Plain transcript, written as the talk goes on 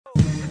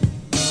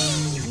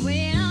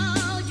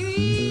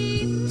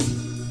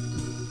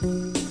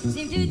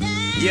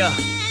Yeah.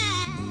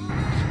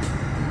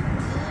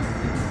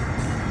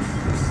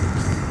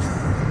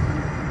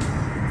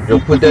 Yo,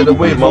 put that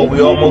away, Mo. We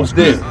almost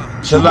there.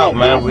 Chill out,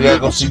 man. We gotta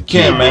go see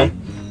Ken, man.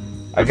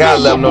 I gotta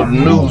let him know the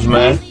news,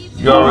 man.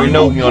 You already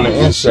know he on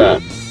the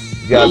inside.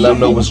 You gotta let him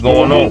know what's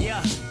going on.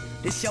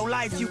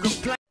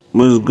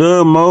 What's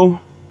good, Mo?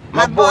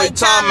 My boy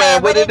Tom,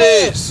 man, what it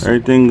is?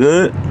 Everything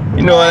good?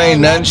 You know, it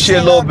ain't nothing. Shit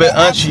a little bit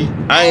unchy.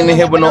 I ain't in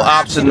here with no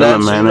ops or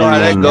nothing, so you know how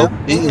that go.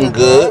 Eating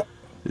good.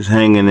 Just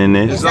hanging in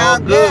there. It's all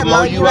good,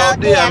 Mo. You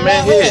out there, I'm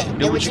in here.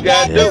 Do what you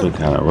gotta do. It's been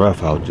kind of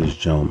rough out this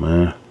joint,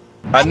 man.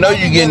 I know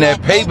you getting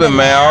that paper,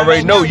 man. I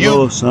already know you.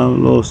 Little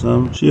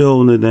something. She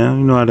holding it down.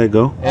 You know how that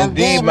go.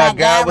 Indeed, my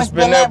guy. What's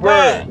been that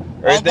word?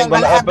 Everything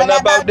gonna up and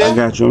up out there? I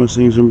got you. I'm gonna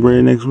sing some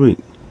bread next week.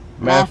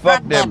 Man,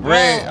 fuck that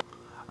bread.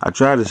 I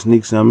tried to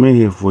sneak something in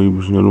here for you,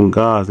 but you know them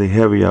guys, they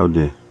heavy out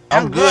there.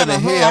 I'm good in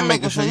here. I'm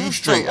making sure you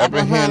straight. I've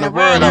been hearing the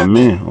word out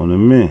there. On the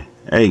men.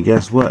 Hey,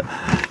 guess what?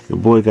 Your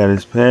boy got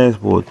his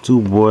passport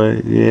too,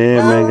 boy.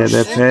 Yeah, man, got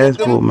that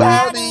passport,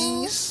 man.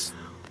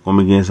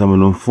 Gonna be getting some of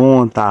them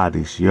foreign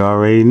thotties. You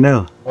already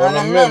know. On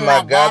the men,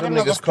 my guy. Them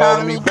niggas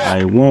calling me back.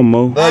 I want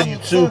Mo. Love you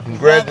too.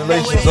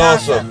 Congratulations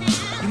also.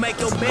 You make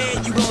your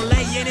bed, you gon'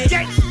 lay in it. Do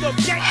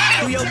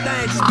your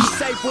thing, just be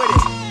safe with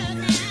it.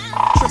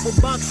 Triple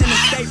bunks in the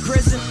state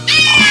prison.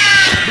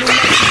 Blue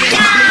laces in the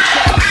blue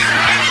checks.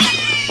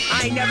 I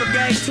ain't never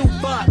gave $2.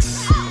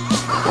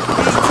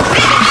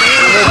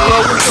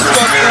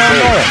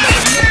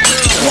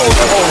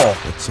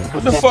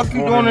 What the fuck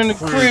you doing in the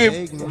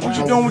crib? What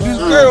you doing with these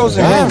girls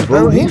in here?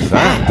 Bro, he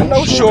fine. I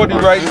know Shorty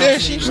right there.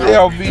 She stay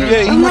out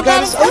VA. Oh my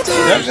God, it's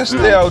Otar. That just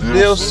stay out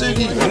Dale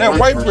City. And that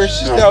White Bridge,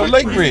 she stay out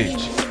Lake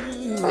Ridge.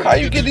 How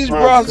you get these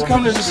bras to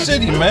come to the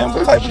city, man?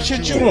 What type of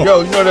shit you want?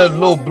 Yo, you know that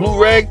little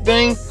blue rag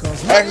thing?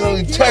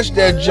 Accidentally touched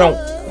that junk.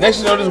 Next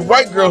thing you know, this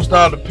white girl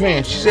started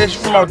peeing. She said she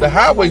from out the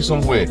highway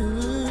somewhere.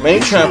 Man,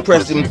 you trying to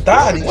press them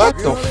thotties. What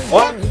the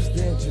fuck?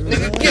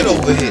 Nigga, get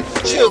over here.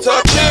 Chill,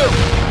 talk, chill.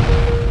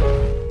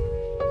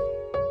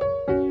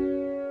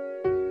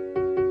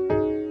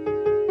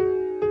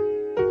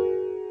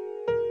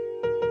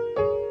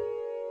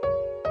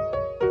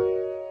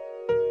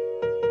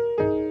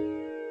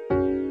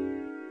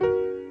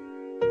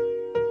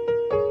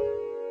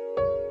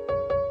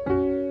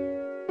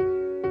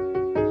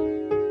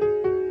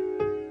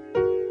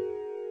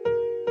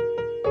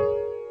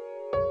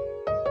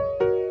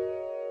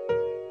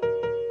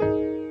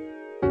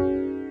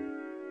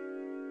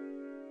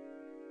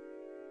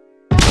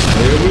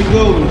 There we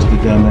go, Mr.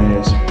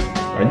 Dumbass.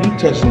 By you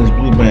touching this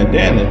blue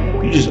bandana,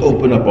 you just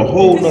open up a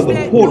whole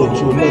nother portal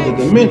to another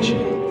dimension.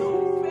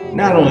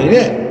 Not only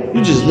that,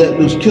 you just let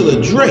loose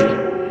Killa Drake.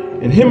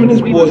 And him and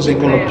his boys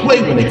ain't gonna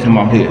play when they come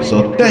out here,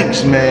 so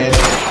thanks, man.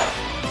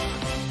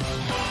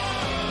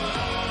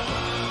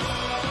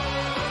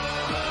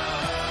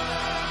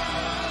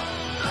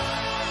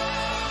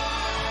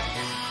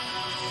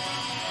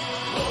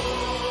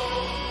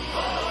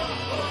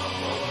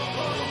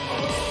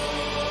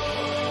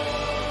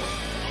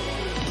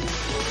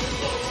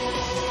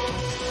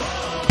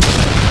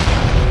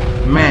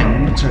 Man,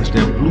 when you touch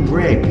that blue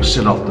rag, you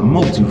set off the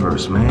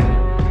multiverse, man.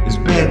 It's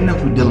bad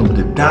enough we're dealing with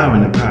the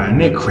Diamond and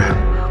Pioneer crap,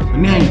 but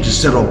now you just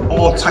set off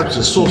all types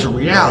of sorts of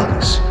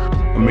realities.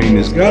 I mean,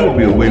 there's gotta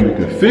be a way we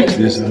can fix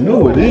this. I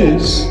know it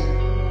is.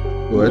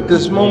 Well, at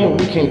this moment,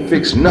 we can't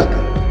fix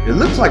nothing. It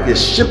looks like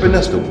it's shipping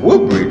us to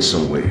Woodbridge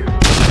somewhere.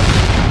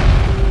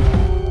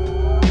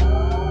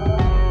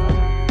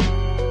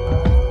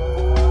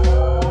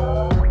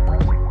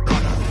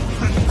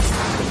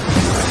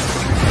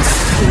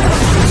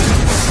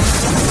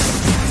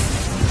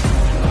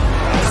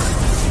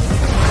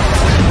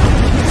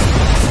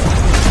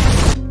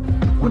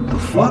 What the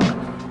fuck?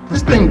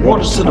 This thing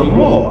brought us to the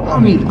mall. I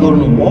don't need to go to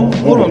the mall.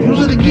 Hold on,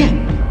 use it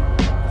again.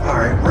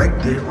 Alright,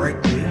 right there,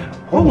 right there.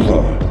 Hold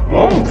on.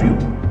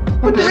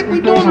 Longview? What the heck we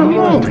doing in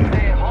Longview?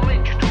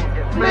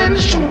 Man,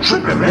 this shit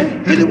tripping,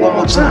 man. Hit it one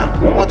more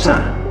time. One more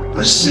time.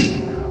 Let's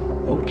see.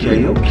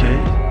 Okay.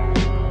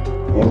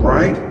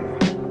 Alright.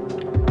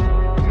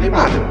 They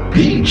by the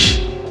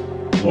beach.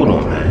 Hold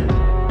on, man.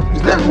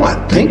 Is that who I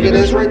think it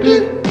is right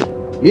there?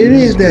 It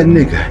is that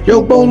nigga.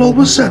 Yo, Bolo,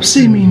 what's up?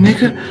 See me,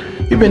 nigga.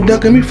 You been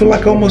ducking me for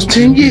like almost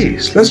 10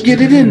 years. Let's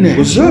get it in there.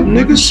 What's up,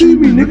 nigga? See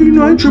me, nigga. You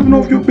know I ain't tripping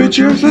off your bitch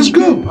ass. Let's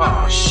go.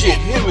 Oh, shit.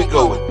 Here we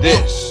go with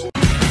this.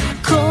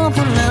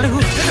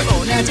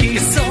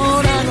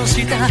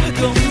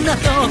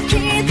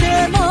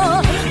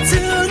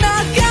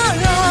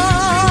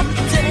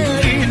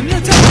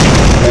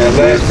 Man,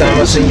 last time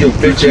I seen your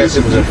bitch ass,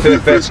 it was in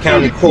Fairfax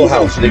County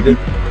Courthouse, nigga.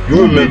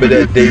 You remember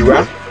that day,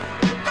 right?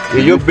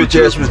 Yeah, your bitch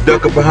ass was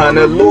ducking behind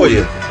that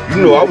lawyer. You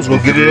know I was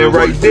gonna get it in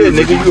right there,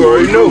 nigga. You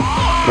already know.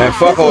 Man,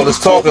 fuck all this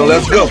talking.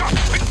 Let's go.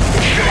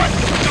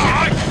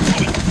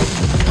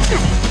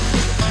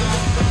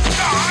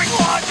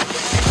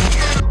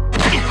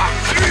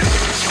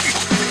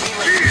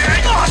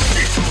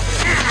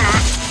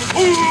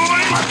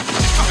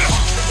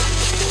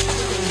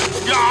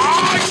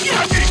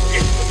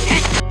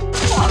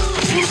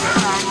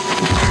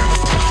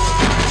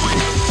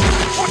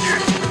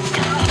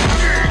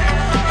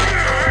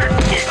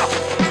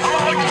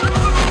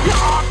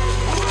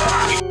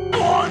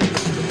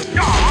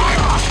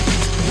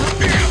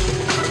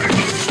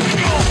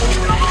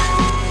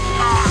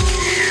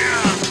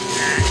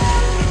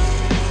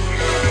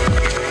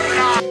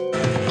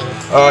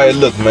 Alright,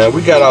 look, man,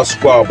 we got our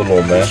squabble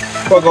on, man.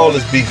 Fuck all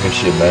this beef and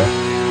shit,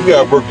 man. We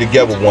gotta work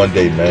together one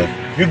day,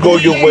 man. You go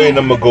your way and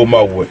I'm gonna go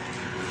my way.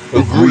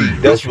 Agreed,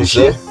 that's what's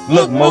up.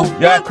 Look, Mo,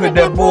 y'all quit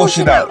that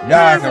bullshit out. Y'all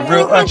acting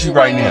real unchy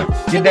right now.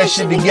 Get that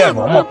shit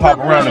together. I'm gonna pop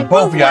around in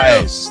both of y'all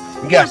asses.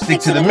 We gotta stick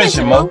to the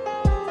mission, Mo.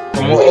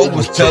 From what Oak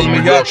was telling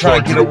me, y'all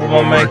trying to get up with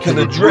my man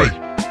Killa Dre.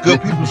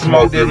 Good people from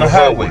out there on the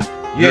highway.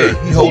 Yeah,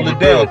 he hold it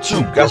down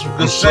too. Got some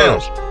good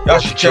sounds. Y'all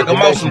should check him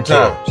out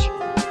sometimes.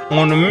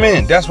 On the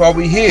men, that's why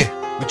we here.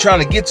 We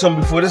trying to get to him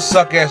before this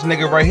suck ass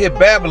nigga right here,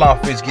 Babylon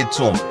Face, get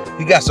to him.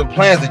 He got some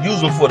plans to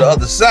use him for the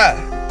other side.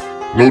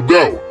 No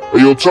doubt.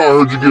 Hey, Otar,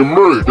 heard you get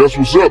married. That's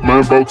what's up,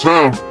 man. About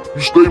time.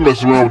 You stay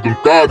messing around with them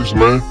thotties,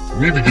 man.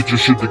 You need to get your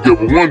shit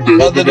together one day.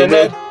 Other than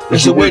that,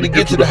 it's a way to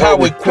get to the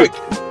highway quick.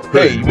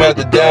 Hey, you might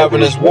have to dive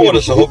in this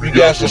water, so hope you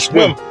guys can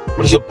swim. But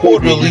there's a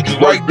portal that'll lead you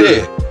right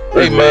there.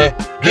 Hey, man,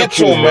 get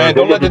to him, man.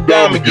 Don't let the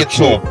diamond get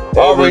to him. I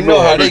already know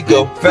how they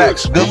go.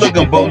 Facts. Good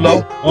looking,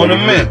 Bolo. On the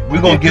men. We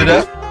gonna get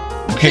up.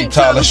 Okay,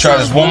 Tyler, let's try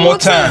this one more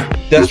time.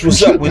 That's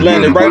what's up. We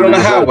landed right on the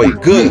highway.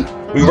 Good.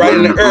 We right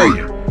in the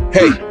area.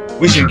 Hey,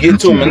 we should get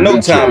to him in no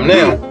time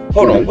now.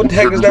 Hold on, what the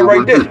heck is that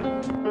right there?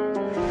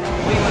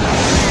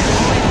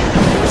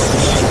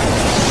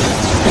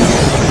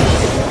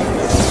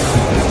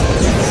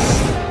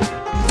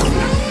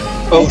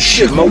 Oh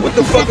shit, Mo, what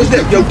the fuck is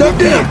that? Yo, duck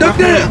down, duck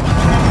down!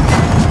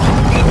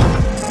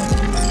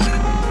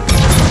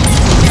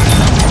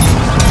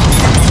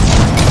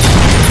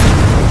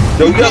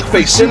 Yo,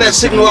 Yuckface, send that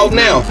signal out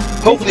now.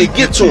 Hopefully it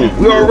get to him.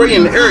 We're already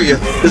in the area.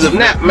 Cause if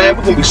not, man,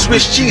 we're gonna be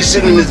Swiss cheese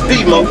sitting in this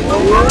V, Mo.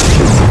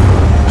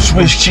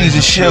 Swiss cheese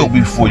and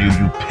Shelby for you,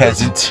 you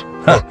peasant.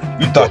 Huh,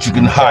 you thought you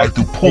can hide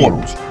through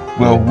portals.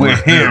 Well, we're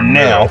here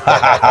now. Ha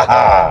ha ha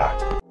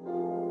ha.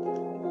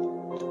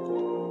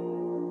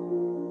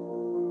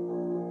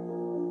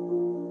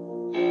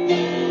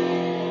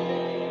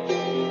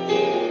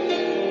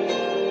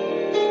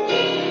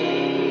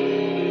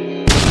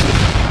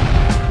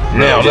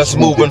 Now let's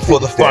move in for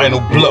the final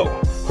blow.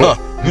 Huh,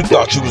 you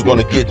thought you was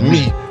gonna get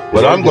me,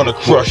 but I'm gonna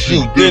crush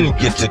you, then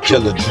get to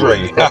Killa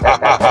Dre. Ha ha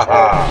ha ha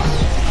ha.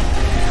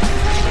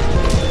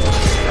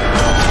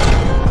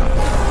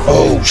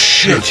 Oh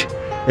shit,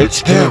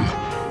 it's them.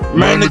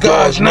 Man the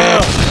guys now.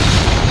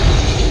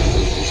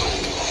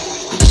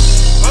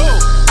 Oh,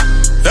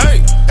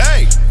 hey,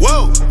 hey,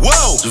 whoa,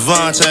 whoa.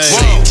 Devontae,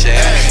 whoa,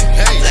 hey,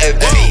 hey,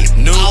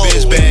 whoa. New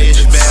bitch bad,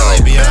 it's bad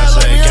like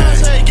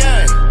Beyonce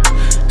gang.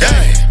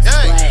 Gang,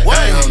 hey,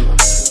 wait.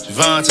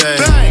 Devontae,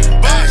 bang,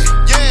 bang,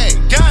 yeah,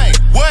 gang,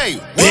 wait,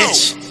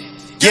 bitch.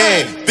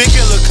 Yeah, Big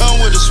Killa come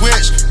with a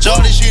switch.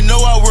 Jordan, she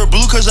know I wear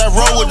blue cause I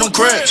roll with them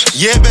crips.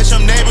 Yeah, bitch,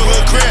 I'm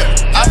neighborhood crip.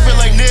 I feel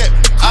like Nip,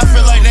 I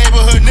feel like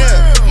neighborhood Nip.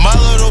 My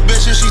little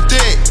bitch, she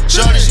thick.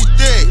 Jordan, she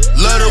thick.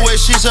 Love the way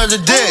she such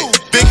a dick.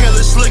 Big Killa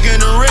slick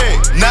in the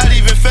rig. Not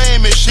even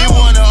famous, she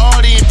won an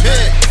audience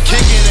pick.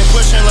 Kicking and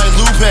pushing like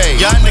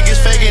Lupe. Y'all niggas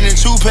faking in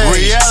toupee.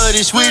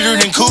 Reality sweeter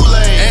than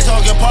Kool-Aid. Ain't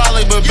talking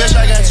parlay, but bitch,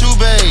 I got 2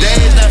 bays. They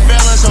is not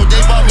failing, so they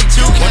bought me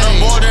 2K. When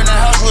I'm bored in the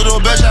house, little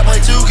bitch, I play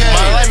 2K.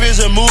 My life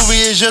is a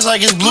movie, it's just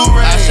like it's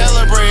Blu-ray. I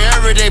celebrate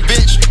every day,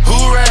 bitch.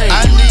 Hooray!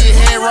 I need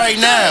head right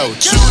now.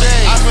 2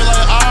 days. I feel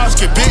like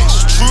Oscar, bitch.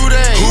 True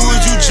day. Who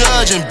is you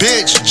judging,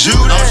 bitch? Jude.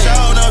 I'm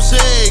shouting out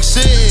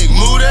Sig,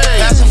 Moody.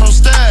 Passing from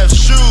Steph,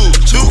 shoot,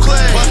 2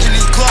 clay. Punching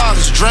these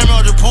clocks, dreaming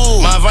of the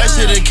pool. My advice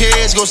to the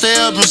kids, go stay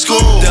up in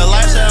school. The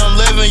lifestyle I'm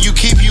living, you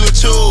keep you a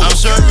tool. I'm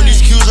serving these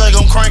cues like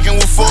I'm cranking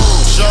with food.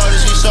 Shorty,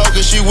 she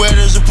soaking, she wet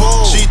as a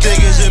pool. She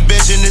think it's a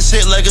bitch and it's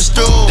hit like a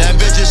stool. That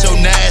bitch is so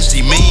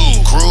nasty,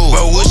 mean, cruel.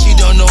 But what she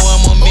don't know,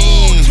 I'm a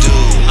mean dude.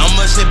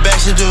 I'ma sit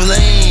back to do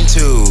lean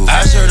to.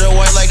 I serve her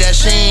white like that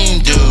Sheen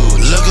dude.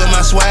 Look at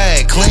my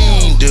swag,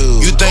 clean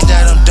dude. You think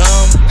that I'm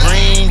dumb?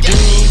 Green dude.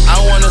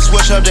 I wanna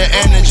switch up the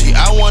energy.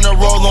 I wanna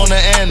roll on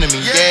the enemy.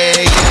 Yeah,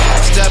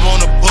 yeah. Step on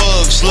the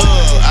bug, slug.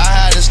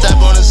 I had to step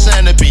on the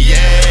centipede.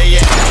 Yeah,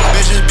 yeah.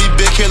 Bitches be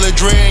Big Killa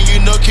Dre, and you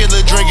know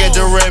Killa Dre get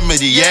the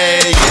remedy.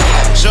 Yeah,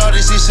 yeah.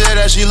 Shorty, she said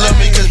that she love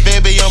me, cause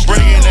baby, I'm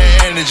bringing the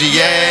energy.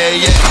 Yeah,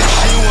 yeah.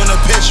 She want a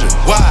picture.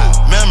 Why?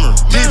 Memory.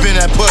 Deep in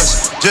that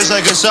pussy. Just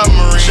like a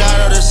submarine.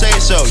 Shout out to Say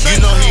So. You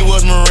know he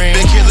was Marine.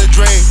 Big Killa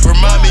Dre,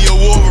 remind me of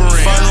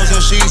Wolverine. Finals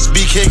and sheets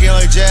be kicking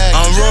like Jack.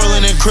 I'm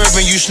rolling and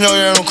crippin', you know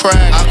that I'm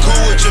crack. I'm cool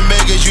with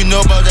Jamaicans, you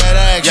know about that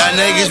act. Y'all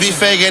niggas be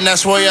faking,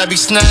 that's why y'all be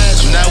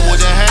snatched. I'm not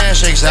with the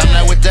handshakes, I'm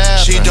not with that.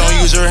 She don't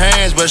use her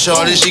hands, but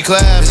shorty she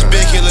clap. It's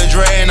Big Killa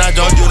Dre and I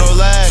don't do no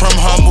lag. From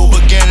humble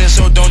beginnings,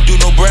 so don't do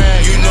no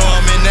brag. You know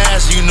I'm in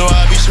nasty, you know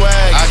I be swag.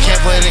 I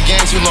can't play the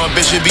game too long,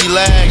 bitch, it be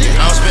lagging.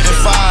 I'm spitting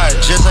fire,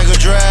 just like a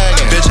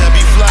dragon. Bitch, I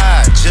be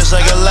fly, just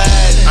like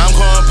Aladdin. I'm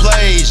calling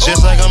plays,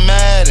 just like a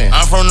Madden.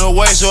 I'm from the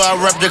way, so I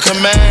rep the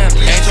command.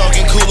 Ain't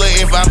talking cooler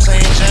if I'm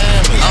saying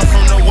jamming. I'm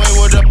from the way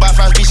where the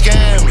Wi-Fi's be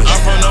scamming.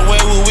 I'm from the way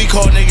where we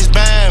call niggas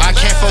bam. I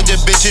can't fuck the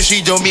bitch if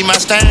she don't meet my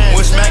stand.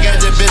 We smack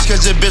at the bitch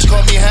cause the bitch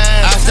call me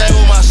ham. I stay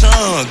with my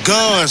son,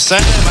 gun,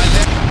 Sam.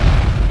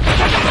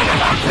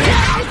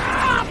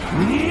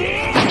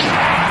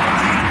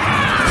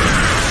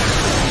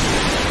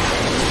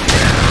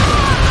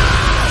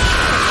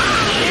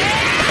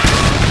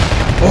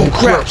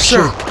 crap,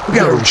 sir. We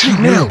gotta retreat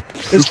now.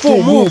 There's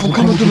 4 more from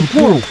coming through the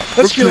portal.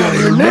 Let's get out of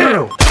here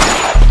now.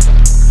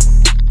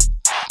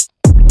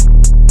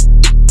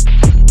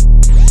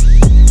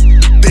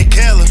 Big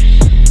Killa.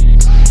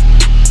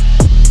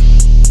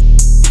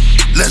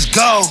 Let's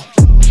go.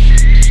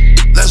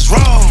 Let's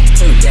roll.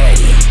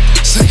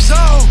 6-0.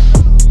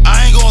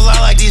 I ain't gonna lie,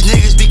 like these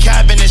niggas be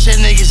capping and shit,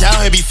 niggas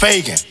out here be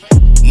faking.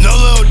 No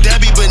little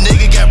Debbie, but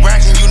nigga got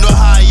Braxton, you know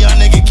how a young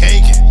nigga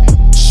caking.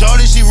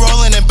 Shorty, she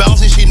rolling and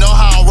bouncing, she know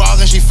how I'm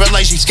rocking, she feel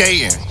like she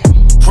skating.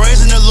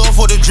 Praising the Lord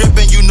for the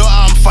dripping, you know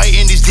I'm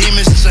fighting these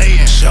demons and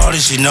Satan. Shorty,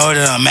 she know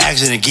that I'm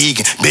axing and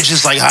geeking.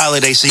 Bitches like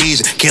holiday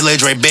season. Killa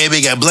Dre, baby,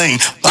 got bling.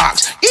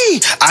 Box,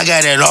 I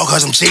got it all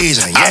cause I'm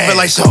cheesing. Yeah. I feel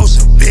like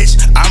Sosa, bitch,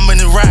 I'm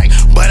in the rack,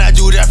 but I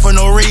do that for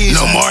no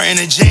reason. No more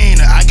in the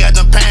Gina, I got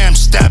them Pam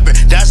stepping.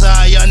 That's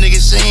how y'all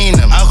niggas seen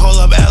them. I call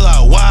up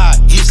Ella, why?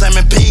 He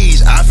slamming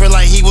peas. I feel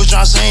like he was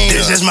John Cena.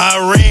 This is my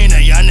arena,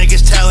 y'all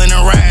niggas telling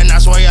and ratting.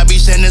 That's why y'all be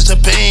sending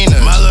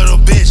subpoenas. My little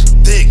bitch,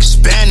 thick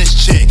Spanish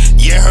chick.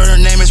 Yeah, her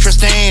name is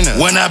Christina.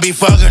 When I be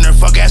fucking her,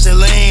 fuck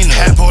Selena.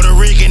 Half Puerto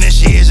Rican and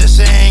she is a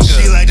singer.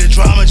 She like the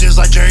drama just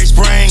like Jerry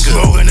Springer.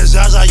 Smoking the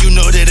Zaza, you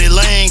know that it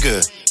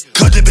linger.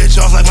 Cut the bitch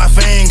off like my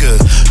finger.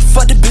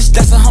 Fuck the bitch,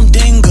 that's a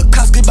humdinger.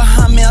 Cops get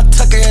behind me, I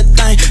tuck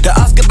everything. The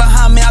Oscar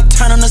behind me, I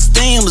turn on the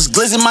steam. Was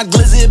glizzy, my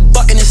glizzy, it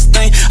bucking this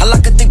thing. I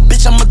like a thick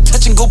bitch, I'ma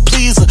touch and go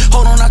please her.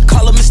 Hold on, I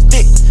call her Miss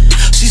Dick.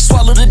 She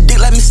swallowed the dick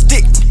like me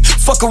stick.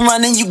 Fuck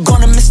around and you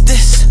gonna miss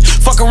this.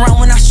 Fuck around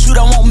when I shoot,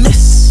 I won't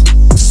miss.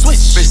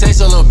 Switch. Bitch, say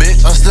so, little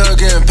bitch. I'm still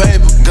getting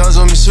paper. Guns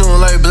on me shooting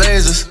like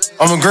blazers.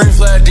 I'm a green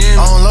flag demon.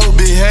 On low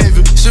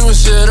behavior. Shooting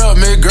shit up,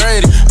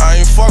 mid-grade. I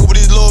ain't fucking with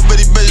these little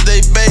bitty bitches,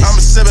 they base. I'm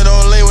a sippin'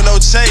 on lane with no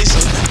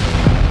chaser.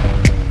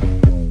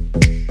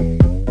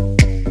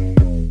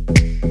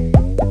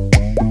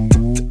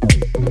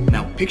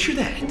 Now picture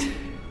that.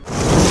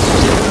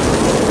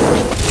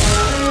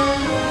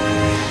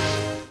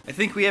 I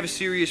think we have a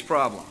serious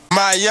problem.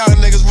 My young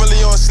niggas really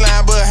on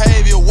slime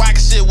behavior. Whack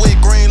shit with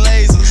green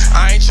lasers.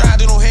 I ain't trying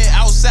to do no hit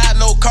outside,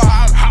 no car.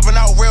 I'm hopping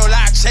out real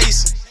life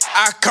chasing.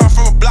 I come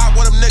from a block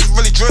where them niggas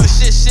really drilling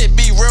shit. Shit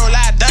be real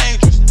life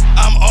dangerous.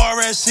 I'm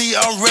RSC,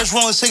 I'm rich,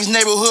 rolling 6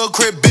 neighborhood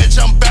crib, bitch,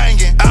 I'm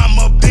banging. I'm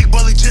a big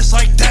bully just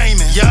like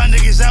Damon. Y'all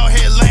niggas out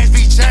here, lanes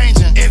be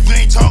changing. If you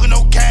ain't talking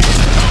no cash,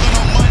 talking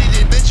no money,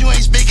 then bitch, you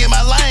ain't speaking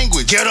my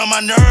language. Get on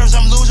my nerves,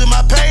 I'm losing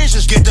my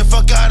patience. Get the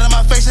fuck out of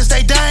my face and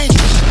stay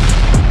dangerous.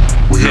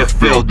 We have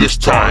failed this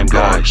time,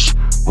 guys,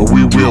 but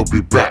we will be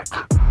back.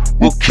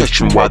 We'll catch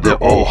them while they're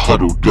all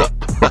huddled up.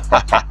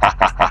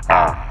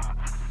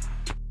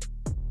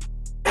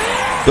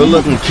 Good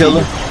looking,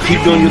 Killa.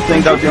 Keep doing your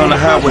thing out there on the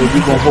highway. We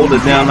gon' hold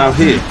it down out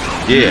here.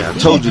 Yeah, I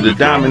told you the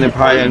Diamond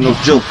Empire ain't no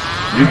joke.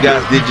 You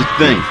guys did your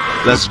thing.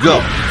 Let's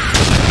go.